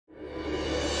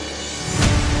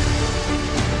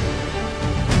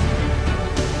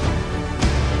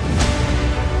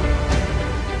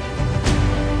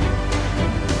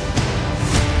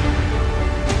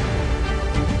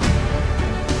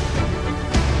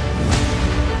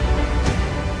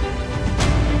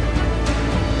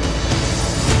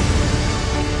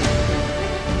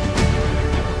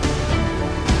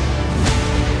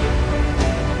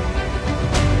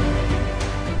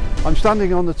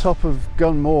Standing on the top of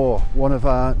Gun Moor, one of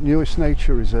our newest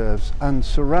nature reserves, and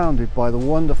surrounded by the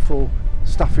wonderful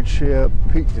Staffordshire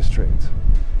Peak District.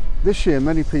 This year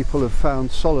many people have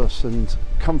found solace and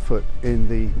comfort in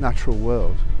the natural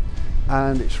world,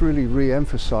 and it's really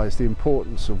re-emphasised the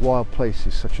importance of wild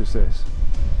places such as this.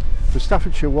 For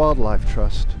Staffordshire Wildlife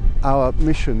Trust, our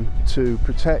mission to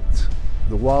protect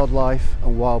the wildlife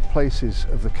and wild places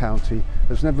of the county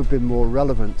has never been more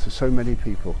relevant to so many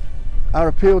people. Our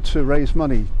appeal to raise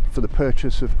money for the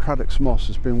purchase of Craddock's moss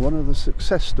has been one of the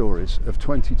success stories of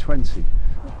 2020.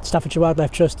 Staffordshire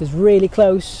Wildlife Trust is really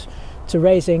close to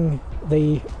raising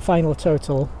the final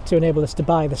total to enable us to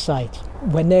buy the site.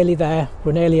 We're nearly there,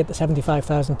 we're nearly at the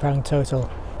 £75,000 total,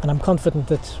 and I'm confident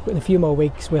that in a few more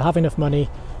weeks we'll have enough money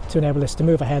to enable us to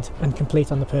move ahead and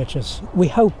complete on the purchase. We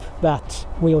hope that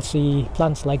we'll see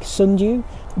plants like sundew.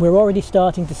 We're already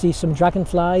starting to see some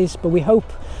dragonflies, but we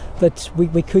hope that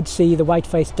we could see the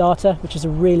white-faced darter, which is a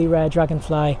really rare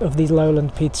dragonfly of these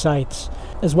lowland peat sites,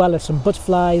 as well as some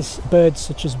butterflies, birds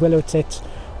such as willow tit,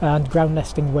 and ground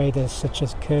nesting waders such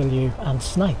as curlew and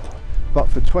snipe. But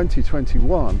for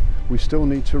 2021 we still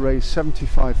need to raise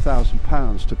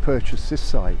 £75,000 to purchase this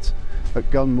site at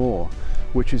Gun Moor,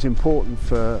 which is important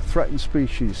for threatened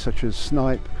species such as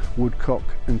snipe, woodcock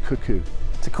and cuckoo.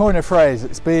 To coin a phrase,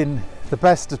 it's been the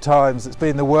best of times, it's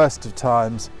been the worst of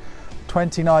times.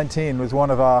 2019 was one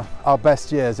of our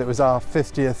best years. It was our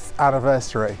 50th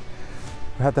anniversary.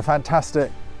 We had the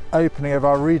fantastic opening of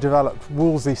our redeveloped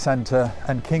Wolsey Centre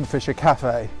and Kingfisher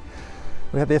Cafe.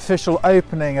 We had the official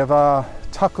opening of our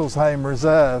Tucklesholme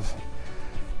Reserve,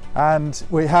 and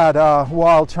we had our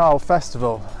Wild Child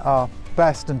Festival, our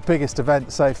best and biggest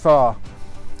event so far.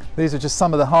 These are just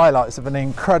some of the highlights of an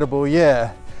incredible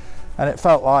year, and it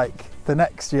felt like the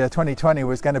next year, 2020,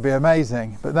 was going to be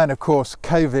amazing. But then of course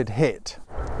COVID hit.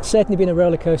 It's certainly been a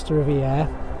roller coaster of a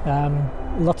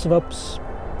year. Lots of ups,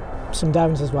 some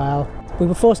downs as well. We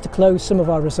were forced to close some of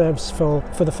our reserves for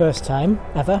the first time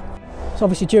ever. So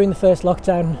obviously during the first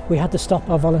lockdown we had to stop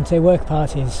our volunteer work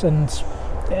parties, and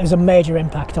it was a major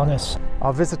impact on us.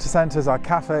 Our visitor centres, our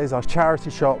cafes, our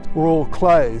charity shops were all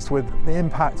closed, with the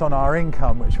impact on our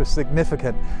income, which was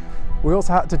significant. We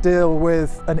also had to deal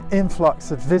with an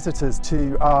influx of visitors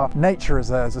to our nature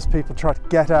reserves as people tried to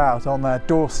get out on their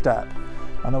doorstep.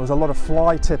 And there was a lot of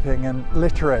fly tipping and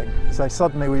littering. So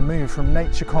suddenly we moved from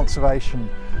nature conservation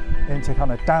into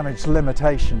kind of damage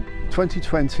limitation.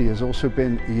 2020 has also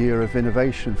been a year of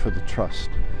innovation for the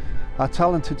Trust. Our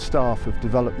talented staff have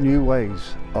developed new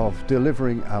ways of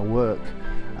delivering our work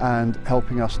and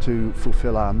helping us to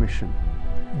fulfil our mission.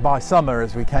 By summer,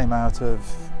 as we came out of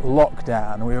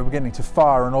lockdown, we were beginning to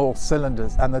fire on all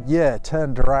cylinders, and the year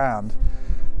turned around.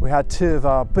 We had two of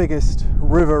our biggest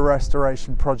river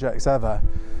restoration projects ever.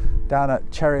 Down at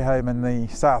Cherryholme in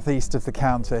the southeast of the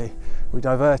county, we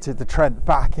diverted the Trent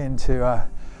back into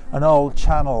an old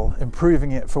channel,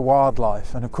 improving it for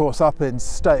wildlife. And of course up in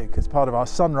Stoke, as part of our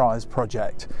Sunrise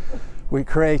project, we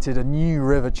created a new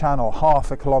river channel half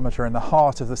a kilometre in the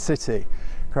heart of the city,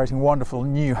 creating wonderful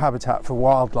new habitat for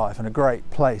wildlife and a great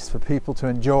place for people to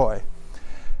enjoy.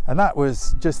 And that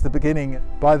was just the beginning.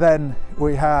 By then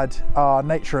we had our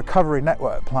nature recovery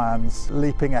network plans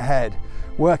leaping ahead,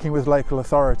 working with local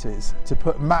authorities to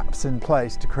put maps in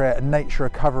place to create a nature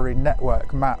recovery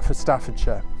network map for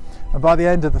Staffordshire. And by the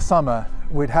end of the summer,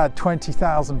 we'd had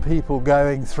 20,000 people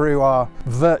going through our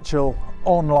virtual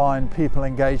online people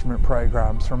engagement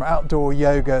programs, from outdoor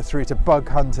yoga through to bug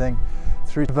hunting,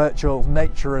 through to virtual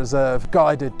nature reserve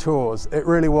guided tours. It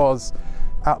really was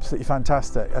absolutely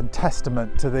fantastic and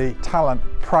testament to the talent,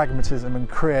 pragmatism and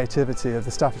creativity of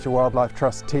the Staffordshire Wildlife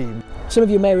Trust team. Some of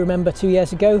you may remember 2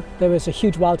 years ago there was a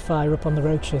huge wildfire up on the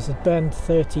Roaches. It burned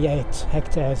 38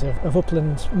 hectares of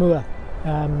upland moor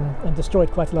and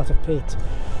destroyed quite a lot of peat.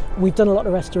 We've done a lot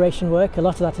of restoration work. A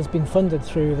lot of that has been funded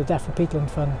through the Deaf and Peatland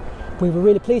Fund. We were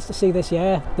really pleased to see this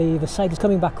year the site is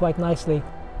coming back quite nicely.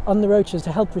 On the Roaches,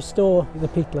 to help restore the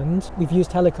peatland, we've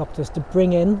used helicopters to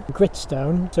bring in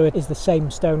gritstone, so it is the same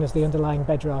stone as the underlying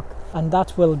bedrock, and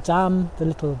that will dam the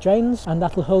little drains and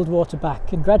that will hold water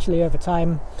back, and gradually over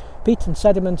time peat and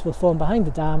sediment will form behind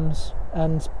the dams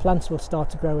and plants will start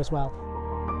to grow as well.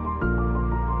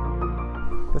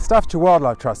 The Staffordshire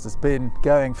Wildlife Trust has been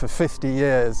going for 50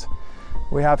 years.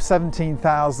 We have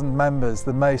 17,000 members,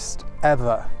 the most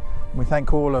ever. We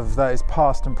thank all of those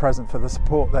past and present for the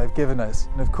support they've given us.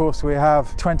 And of course we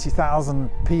have 20,000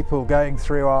 people going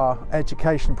through our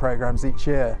education programs each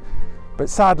year. But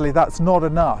sadly that's not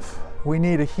enough. We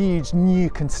need a huge new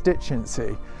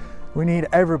constituency. We need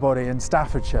everybody in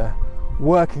Staffordshire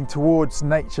working towards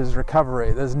nature's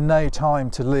recovery. There's no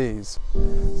time to lose.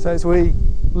 So as we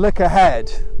look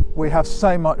ahead, we have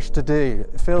so much to do.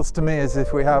 It feels to me as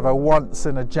if we have a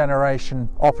once-in-a-generation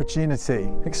opportunity.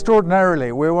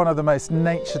 Extraordinarily, we're one of the most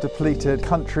nature-depleted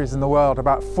countries in the world.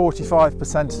 About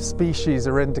 45% of species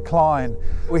are in decline.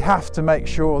 We have to make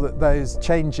sure that those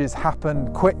changes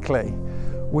happen quickly.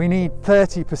 We need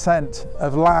 30%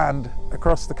 of land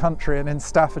across the country and in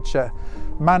Staffordshire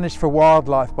managed for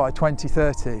wildlife by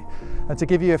 2030. And to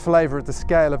give you a flavour of the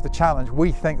scale of the challenge,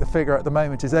 we think the figure at the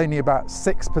moment is only about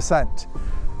 6%.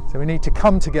 So we need to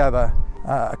come together,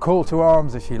 a call to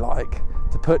arms if you like,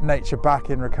 to put nature back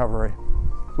in recovery.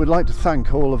 We'd like to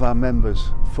thank all of our members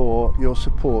for your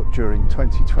support during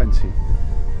 2020.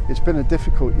 It's been a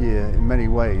difficult year in many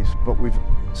ways, but we've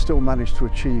still managed to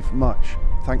achieve much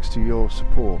thanks to your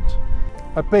support.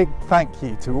 A big thank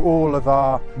you to all of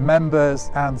our members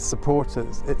and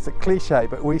supporters. It's a cliche,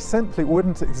 but we simply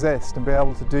wouldn't exist and be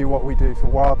able to do what we do for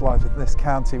wildlife in this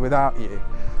county without you.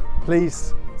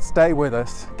 Please stay with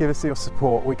us, give us your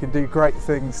support. We can do great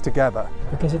things together.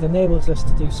 Because it enables us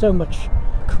to do so much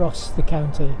across the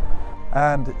county.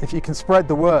 And if you can spread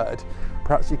the word,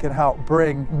 perhaps you can help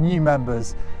bring new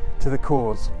members to the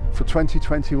cause. For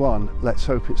 2021, let's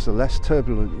hope it's a less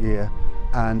turbulent year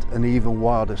and an even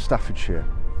wilder Staffordshire.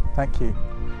 Thank you.